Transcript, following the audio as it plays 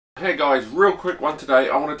Hey guys, real quick one today.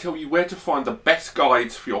 I want to tell you where to find the best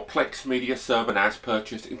guides for your Plex Media Server NAS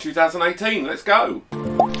purchased in 2018. Let's go!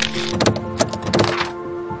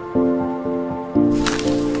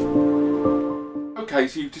 Okay,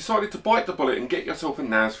 so you've decided to bite the bullet and get yourself a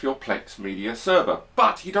NAS for your Plex Media Server,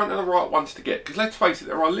 but you don't know the right ones to get, because let's face it,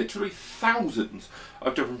 there are literally thousands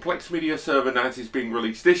of different Plex Media Server NASs being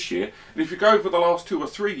released this year, and if you go over the last 2 or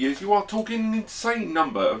 3 years, you are talking an insane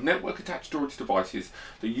number of network attached storage devices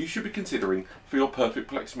that you should be considering for your perfect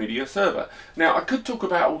Plex Media Server. Now, I could talk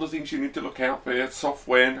about all the things you need to look out for,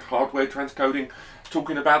 software and hardware transcoding,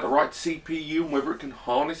 talking about the right CPU and whether it can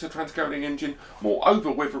harness a transcoding engine, moreover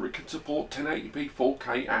whether it can support 1080p,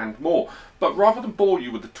 4K and more. But rather than bore you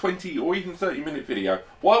with a 20 or even 30-minute video,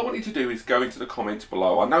 what I want you to do is go into the comments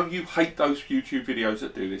below. I know you hate those YouTube videos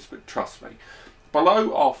that do this, but trust me.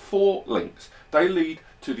 Below are 4 links. They lead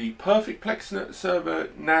to the perfect Plex Server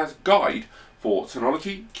NAS guide for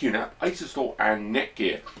Synology, QNAP, Asustor and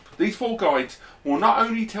Netgear. These 4 guides will not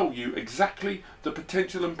only tell you exactly the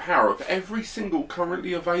potential and power of every single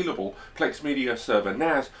currently available Plex Media Server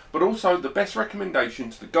NAS, but also the best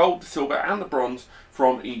recommendations, the gold, the silver and the bronze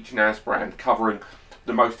from each NAS brand, covering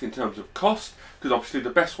the most in terms of cost, because obviously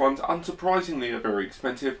the best ones unsurprisingly are very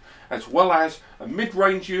expensive, as well as a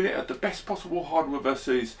mid-range unit at the best possible hardware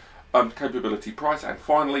versus capability price, and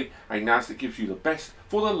finally a NAS that gives you the best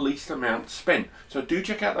for the least amount spent. So do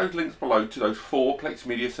check out those links below to those 4 Plex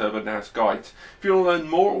Media Server NAS guides. If you want to learn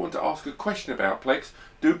more or want to ask a question about Plex,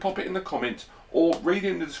 do pop it in the comments or read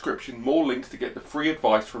in the description more links to get the free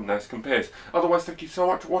advice from NAS Compares. Otherwise, thank you so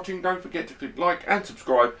much for watching. Don't forget to click like and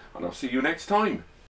subscribe, and I'll see you next time.